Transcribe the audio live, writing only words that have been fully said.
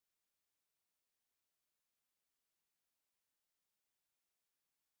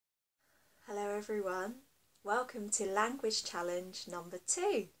Hello everyone, welcome to language challenge number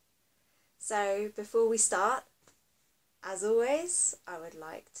 2. So before we start, as always, I would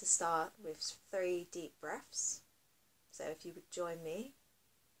like to start with 3 deep breaths. So if you would join me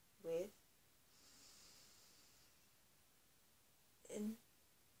with in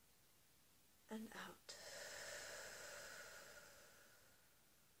and out,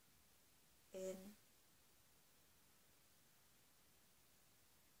 in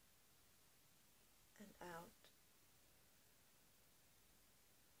and out,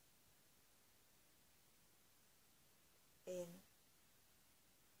 in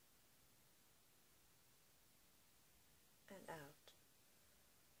and out.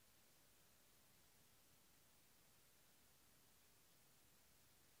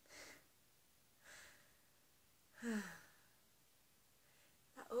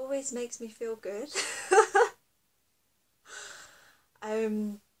 That always makes me feel good.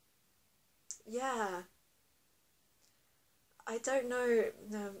 Yeah, I don't know,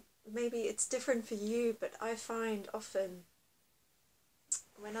 maybe it's different for you, but I find often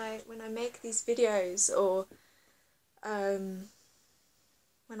when I make these videos, or when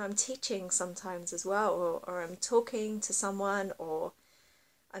I'm teaching sometimes as well, or I'm talking to someone, or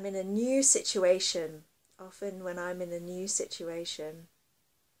I'm in a new situation, often when I'm in a new situation,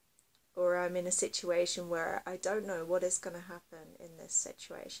 or I'm in a situation where I don't know what is going to happen in this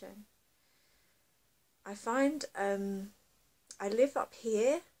situation, I find I live up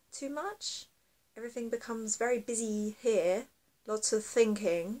here too much. Everything becomes very busy here, lots of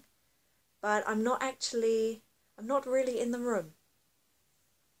thinking, but I'm not really in the room.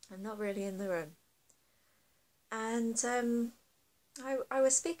 I'm not really in the room. And I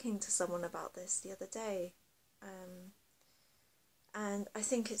was speaking to someone about this the other day, and I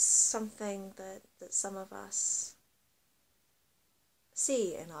think it's something that some of us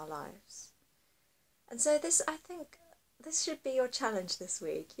see in our lives. And so I think this should be your challenge this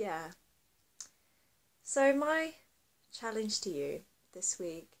week, yeah. So my challenge to you this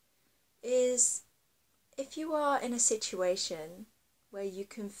week is, if you are in a situation where you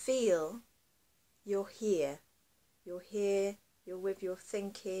can feel you're here, you're with your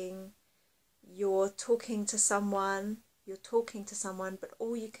thinking, you're talking to someone, but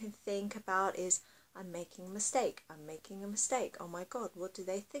all you can think about is, I'm making a mistake, oh my god, what do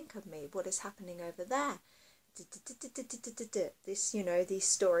they think of me, what is happening over there, this, these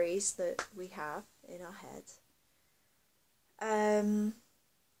stories that we have in our head. And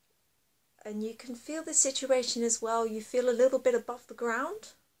you can feel the situation as well, you feel a little bit above the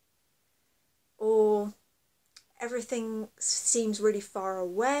ground, or everything seems really far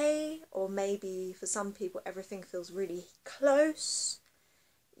away, or maybe for some people everything feels really close.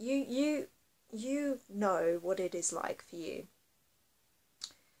 You know what it is like for you.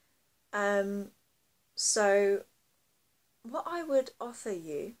 So what I would offer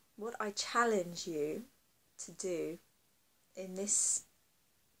you, what I challenge you to do in this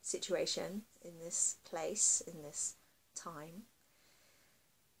situation, in this place, in this time,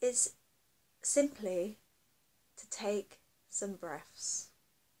 is simply to take some breaths.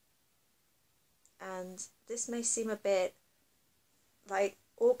 And this may seem a bit like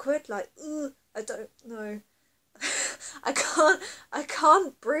awkward, like, ooh, I don't know. I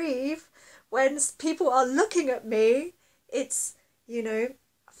can't breathe when people are looking at me. It's,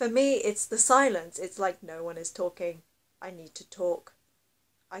 for me, it's the silence. It's like no one is talking. I need to talk.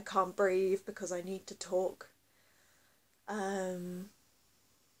 I can't breathe because I need to talk.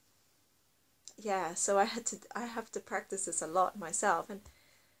 Yeah, so I have to practice this a lot myself, and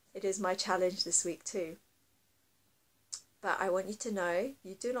it is my challenge this week too. But I want you to know,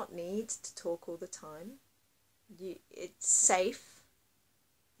 you do not need to talk all the time. It's safe.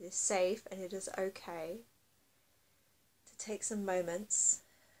 It is safe, and it is okay to take some moments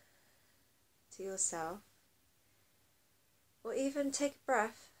to yourself, or even take a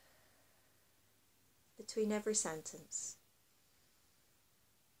breath between every sentence.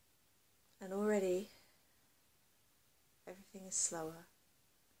 And already everything is slower.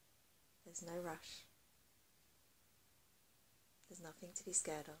 There's no rush. There's nothing to be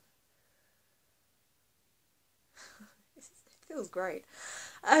scared of. It feels great.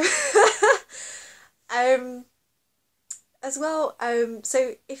 As well,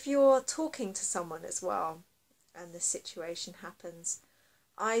 so if you're talking to someone as well, and this situation happens,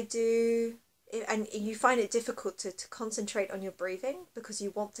 and you find it difficult to concentrate on your breathing because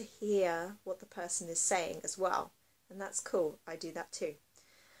you want to hear what the person is saying as well, and that's cool. I do that too.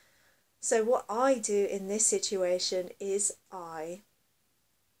 So what I do in this situation is I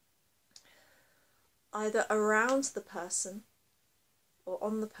either around the person or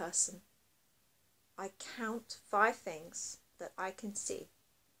on the person, I count 5 things that I can see.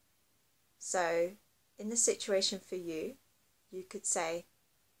 So in the situation for you, you could say,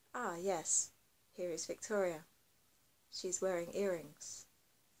 ah yes, here is Victoria. She's wearing earrings.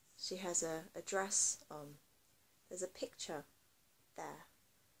 She has a dress on. There's a picture there.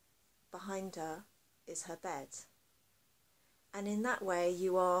 Behind her is her bed. And in that way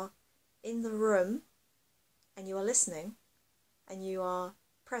you are in the room and you are listening and you are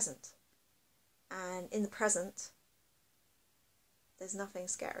present. And in the present, there's nothing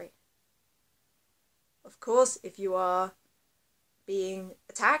scary. Of course, if you are being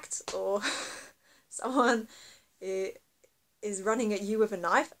attacked or someone is running at you with a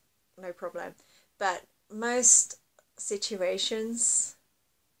knife, no problem. But most situations,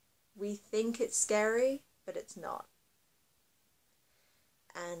 we think it's scary, but it's not.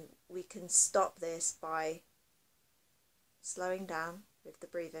 And we can stop this by slowing down with the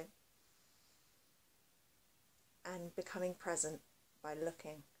breathing and becoming present by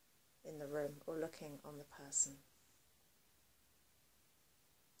looking in the room or looking on the person.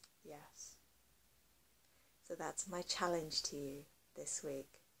 Yes. So that's my challenge to you this week.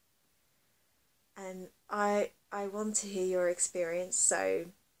 And I want to hear your experience, so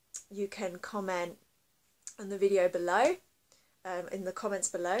you can comment on the video below, in the comments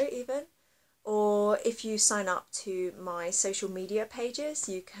below even, or if you sign up to my social media pages,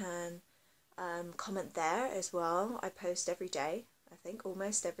 you can comment there as well. I post every day, I think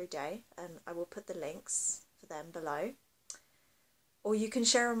almost every day, and I will put the links for them below. Or you can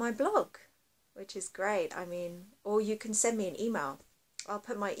share on my blog, which is great. I mean, or you can send me an email. I'll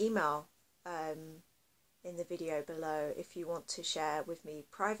put my email in the video below if you want to share with me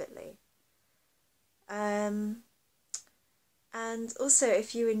privately. And also,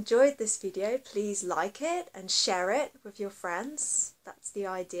 if you enjoyed this video, please like it and share it with your friends. That's the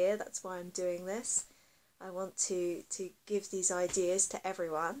idea, that's why I'm doing this. I want to give these ideas to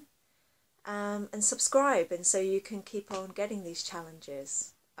everyone. And subscribe, and so you can keep on getting these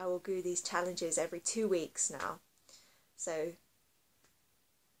challenges. I will do these challenges every 2 weeks now. So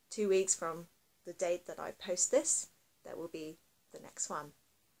 2 weeks from the date that I post this, that will be the next one.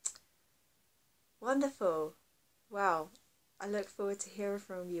 Wonderful. Wow. I look forward to hearing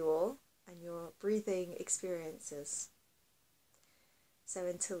from you all and your breathing experiences. So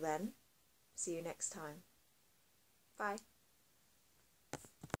until then, see you next time. Bye.